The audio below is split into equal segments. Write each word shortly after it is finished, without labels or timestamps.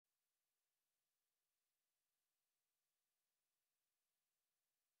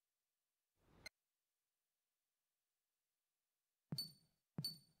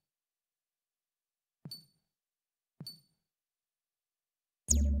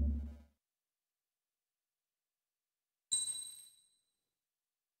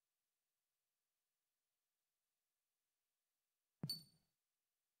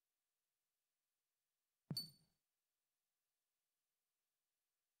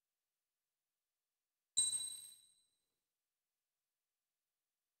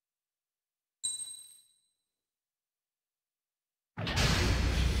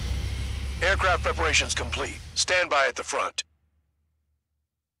Aircraft preparations complete. Stand by at the front.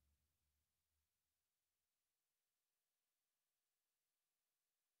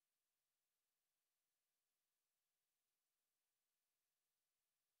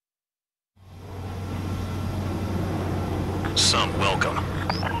 Some welcome.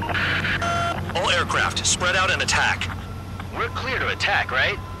 All aircraft, spread out and attack. We're clear to attack,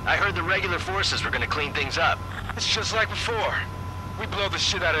 right? I heard the regular forces were gonna clean things up. It's just like before. We blow the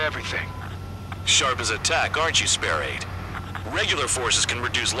shit out of everything. Sharp as attack, aren't you, Spare 8? Regular forces can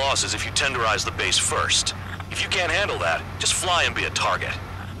reduce losses if you tenderize the base first. If you can't handle that, just fly and be a target.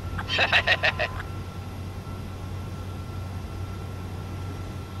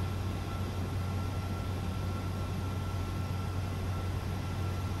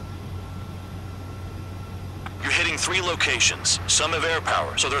 You're hitting 3 locations. Some have air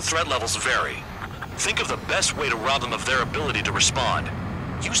power, so their threat levels vary. Think of the best way to rob them of their ability to respond.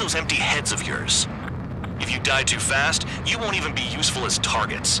 Use those empty heads of yours. If you die too fast, you won't even be useful as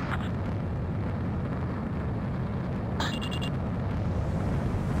targets.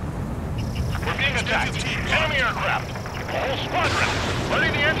 We're being attacked. Enemy aircraft. A whole squadron.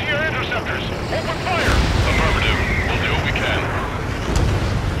 Letting the anti-air interceptors. Open fire. Affirmative. We'll do what we can.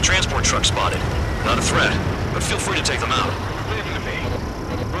 Transport truck spotted. Not a threat, but feel free to take them out. Leave it to me.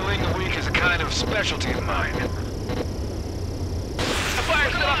 Bullying the weak is a kind of specialty of mine. The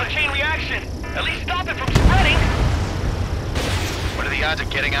fire set off a chain reaction. At least stop it from spreading. What are the odds of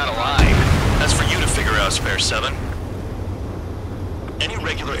getting out alive? That's for you to figure out, Spare 7. Any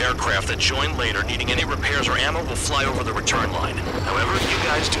regular aircraft that join later needing any repairs or ammo will fly over the return line. However, you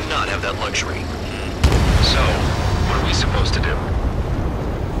guys do not have that luxury. So, what are we supposed to do?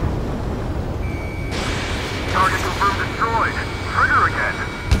 Target confirmed destroyed. Trigger again.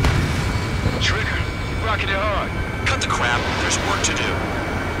 Trigger, rocking it hard. Cut the crap, there's work to do.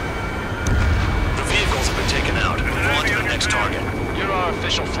 The vehicles have been taken out. Move on to the next target. You're our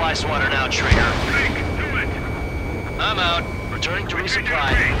official fly swatter now, Trigger. Jake, do it. I'm out. Returning to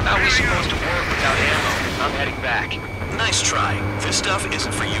resupply. How are we supposed to work without ammo? I'm heading back. Nice try. This stuff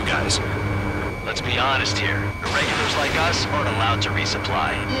isn't for you guys. Let's be honest here. The regulars like us aren't allowed to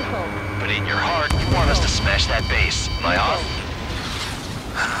resupply. But in your heart, you want us to smash that base. Am I off?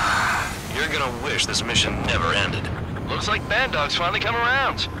 You're gonna wish this mission never ended. Looks like Bandog's finally come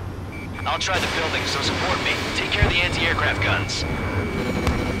around. I'll try the building, so support me. Take care of the anti-aircraft guns.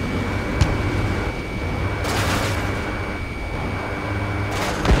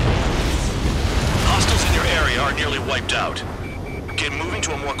 Hostiles in your area are nearly wiped out. Get moving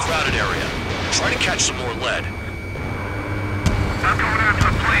to a more crowded area. Try to catch some more lead. I'm going after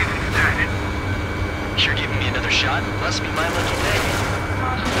the planes instead. You're giving me another shot? Must be my lucky day.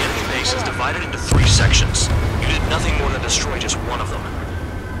 The enemy base is divided into 3 sections. You did nothing more than destroy just one of them.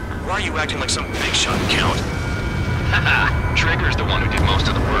 Why are you acting like some big shot, Count? Haha, Trigger's the one who did most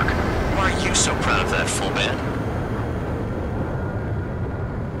of the work. Why are you so proud of that, full band?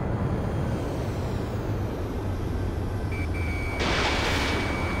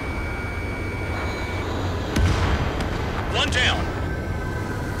 One down.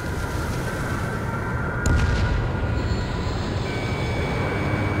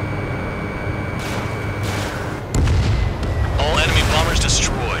 All enemy bombers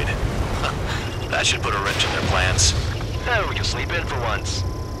destroyed. That should put a wrench in their plans. We can sleep in for once.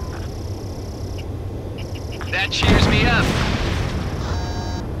 That cheers me up.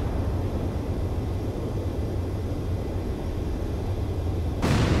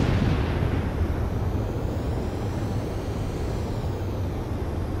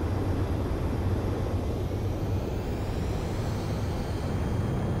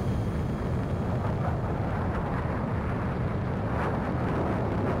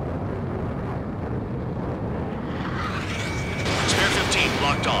 Spare 15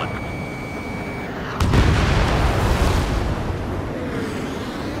 locked on.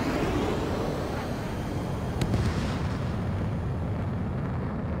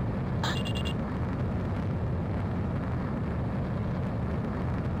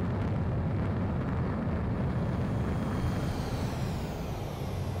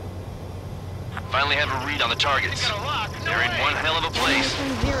 Finally have a read on the targets. They're in one hell of a place.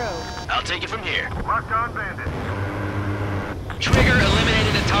 I'll take it from here. Locked on bandit. Trigger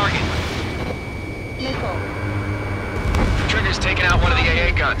eliminated a target. Trigger's taken out one of the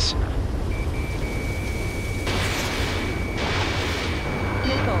AA guns.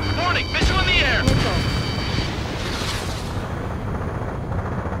 Warning! Missile in the air!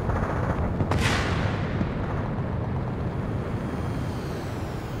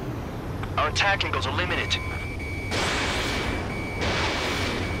 Our attack angles are limited.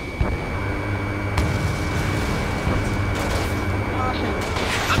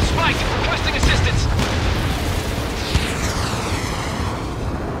 Requesting assistance!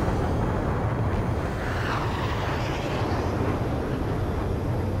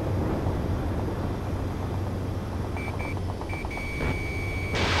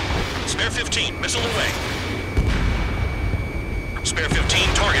 Spare 15, missile away. Spare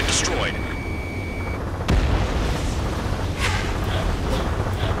 15, target destroyed.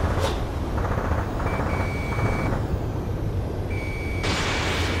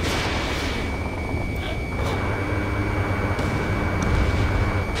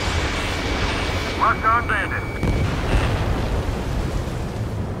 Locked on bandit.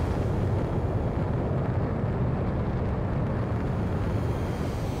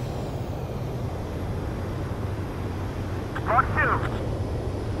 Lock 2.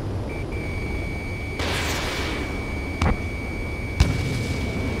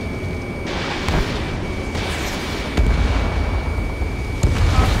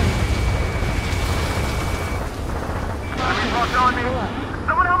 Enemies locked on me.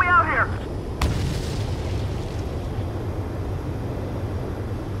 Someone help me out here.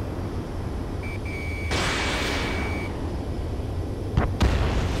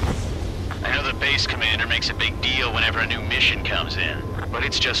 I know the base commander makes a big deal whenever a new mission comes in, but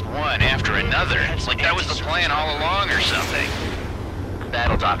it's just one after another. It's like that was the plan all along or something.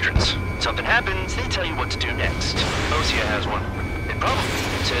 Battle doctrines. Something happens, they tell you what to do next. Osia has one. It probably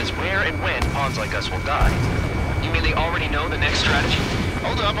says where and when pawns like us will die. You mean they already know the next strategy?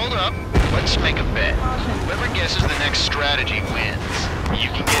 Hold up, hold up. Let's make a bet. Whoever guesses the next strategy wins. You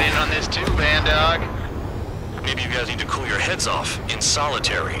can get in on this too, Band Dog. Maybe you guys need to cool your heads off in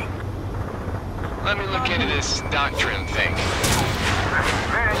solitary. Let me look into this doctrine thing.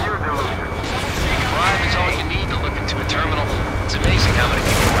 Man, you're delusional. Bribe is all you need to look into a terminal. It's amazing how many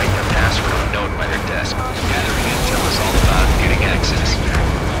people write their password on a note by their desk. Gathering intel is all about getting access.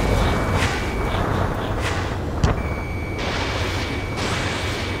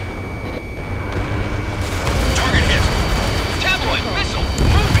 Target hit. Tabloid, missile,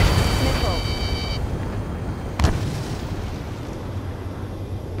 move it!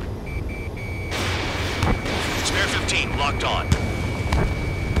 Spare 15, locked on.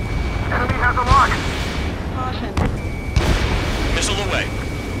 Enemy has a lock. Missile away.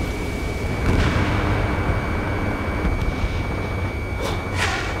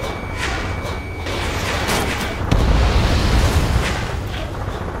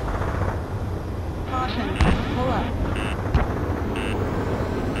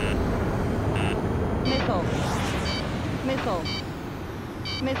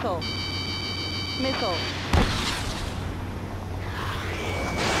 Missile.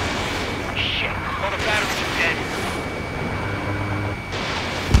 Shit, all the batteries are dead.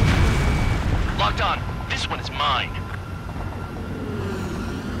 Locked on. This one is mine.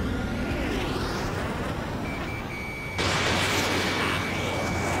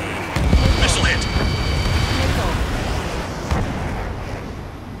 Missile hit.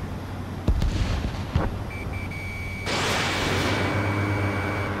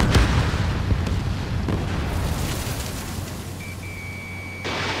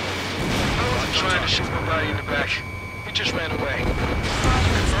 Trying to shoot my body in the back. He just ran away.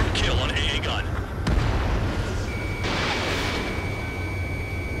 Confirmed kill on AA gun.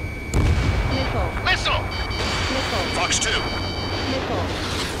 Missile! Fox 2. Missile.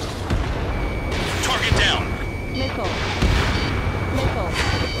 Target down. Missile. Missile.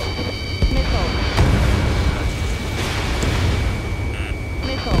 Missile.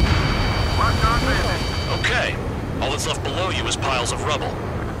 Missile. Locked on bandit. Okay. All that's left below you is piles of rubble.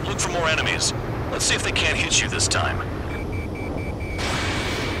 Look for more enemies. Let's see if they can't hit you this time.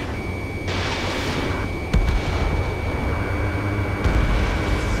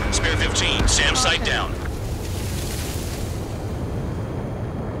 Spare 15, Sam sight down.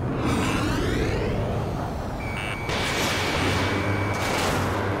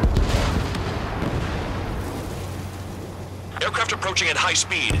 Aircraft approaching at high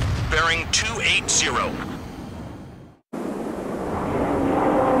speed, bearing 280.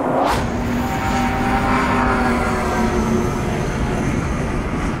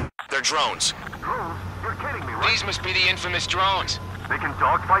 They're drones. Drones? You're kidding me, right? These must be the infamous drones. They can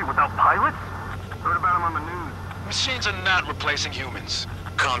dogfight without pilots? Heard about them on the news. Machines are not replacing humans.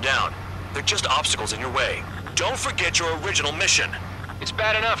 Calm down. They're just obstacles in your way. Don't forget your original mission. It's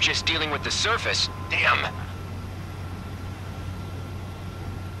bad enough just dealing with the surface. Damn.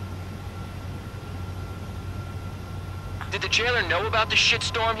 Did the jailer know about the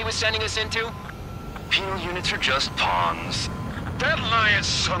shitstorm he was sending us into? Penal units are just pawns. That lying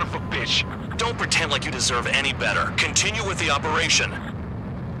son of a bitch. Don't pretend like you deserve any better. Continue with the operation.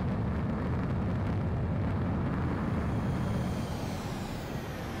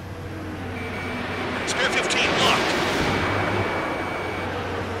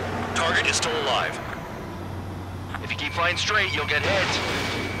 line straight, you'll get hit.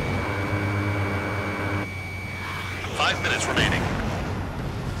 5 minutes remaining.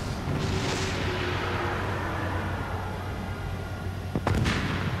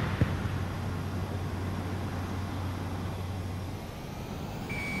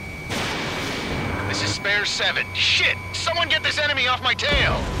 This is Spare 7. Shit! Someone get this enemy off my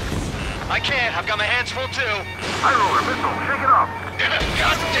tail! I can't. I've got my hands full too. High roller missile, shake it off.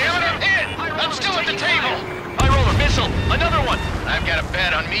 God damn it, I'm hit! I'm still at the table! High roller missile! Another one! I've got a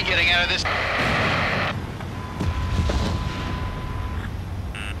bet on me getting out of this.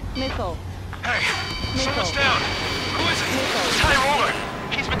 Missile. Hey, Missile. someone's down. Who is it? Missile. It's High roller.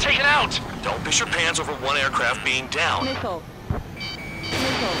 He's been taken out. Don't piss your pants over one aircraft being down. Missile.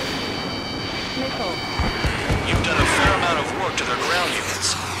 Missile. Missile. You've done a fair amount of work to their ground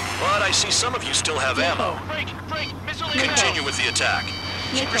units. But I see some of you still have ammo. Break! Missile Continue with the attack.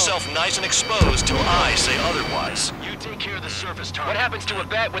 Keep Missile. yourself nice and exposed till I say otherwise. You take care of the surface target. What happens to a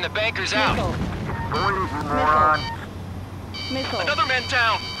bet when the banker's out? Missile. Go easy, moron. Missile. Another man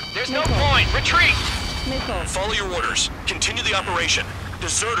down. There's no Missile. point. Retreat! Missile. Follow your orders. Continue the operation.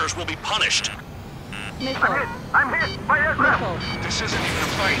 Deserters will be punished. Missile. I'm hit by aircraft. Missile. This isn't even a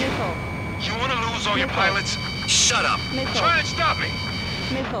fight. Missile. You want to lose all your Missile. pilots? Shut up. Missile. Try and stop me.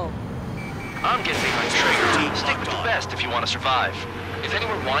 Missile. I'm getting behind trigger. Stick with the best if you want to survive. If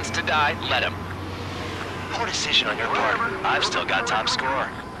anyone wants to die, let him. Poor decision on your part. I've still got top score.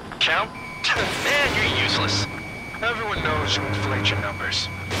 Count? Man, you're useless. Everyone knows you inflate your numbers.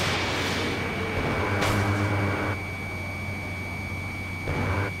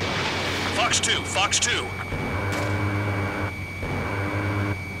 Fox 2, Fox 2.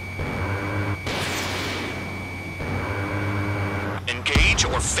 Engage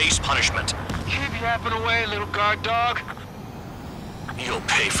or face punishment. Keep yapping away, little guard dog. You'll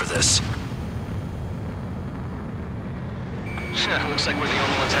pay for this. Looks like we're the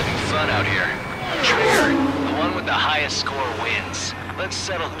only ones having fun out here. Trigger, the one with the highest score wins. Let's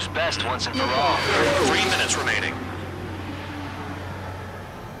settle who's best once and for all. 3 minutes remaining.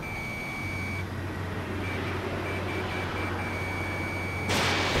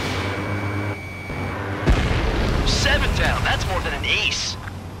 Seven down, that's more than an ace.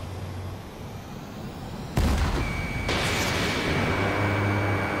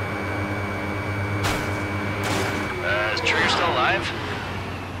 Is Trigger still alive?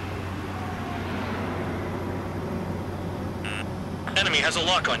 Enemy has a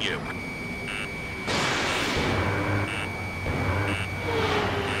lock on you.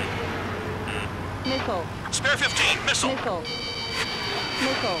 Missile. Spare 15, missile. Missile.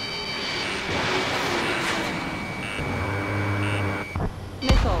 Missile.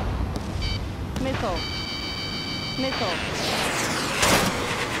 Missile. Missile. Missile.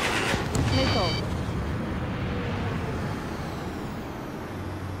 Missile.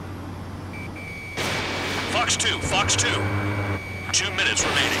 Fox 2, Fox 2. 2 minutes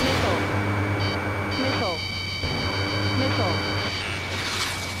remaining. Missile. Missile. Missile.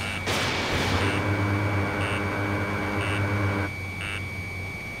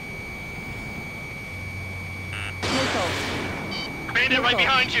 Missile. Bandit right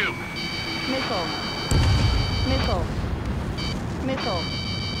behind you. Missile. Missile. Missile.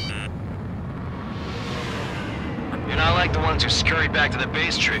 You're not like the ones who scurry back to the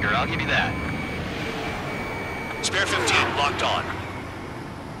base, Trigger, I'll give you that. Spare 15, locked on.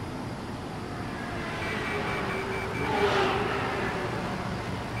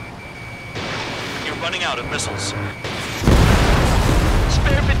 You're running out of missiles.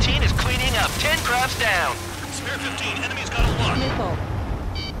 Spare 15 is cleaning up. 10 crafts down. Spare 15, enemy's got a lock. Missile.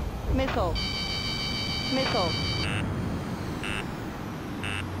 Missile. Missile.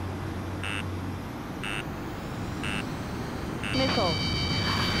 Missile.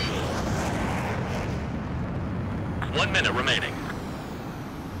 1 minute remaining.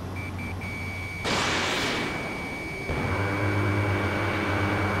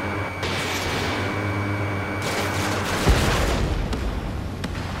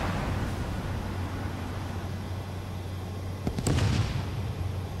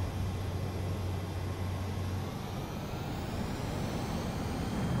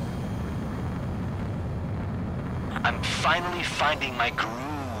 I'm finally finding my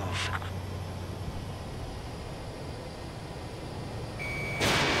groove.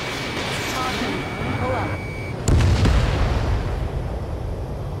 Caution. Pull up.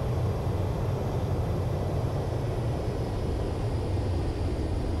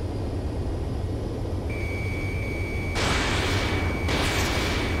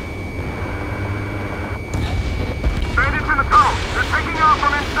 Bandits in the tunnel. They're taking off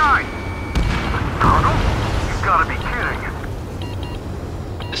from inside. Tunnel? You gotta be kidding.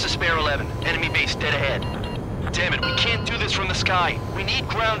 This is Spare 11. Enemy base dead ahead. Damn it, we can't do this from the sky. We need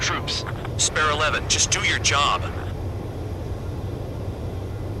ground troops. Spare 11, just do your job.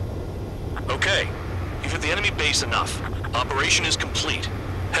 Okay, you've hit the enemy base enough. Operation is complete.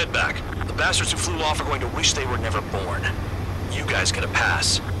 Head back. The bastards who flew off are going to wish they were never born. You guys get a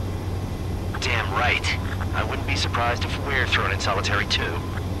pass. Damn right. I wouldn't be surprised if we're thrown in solitary too.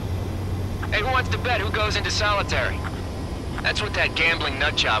 Hey, who wants to bet who goes into solitary? That's what that gambling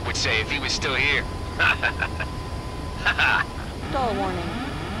nutjob would say if he was still here. Stall warning.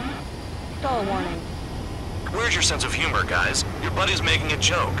 Stall warning. Where's your sense of humor, guys? Your buddy's making a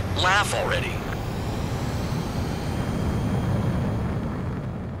joke. Laugh already.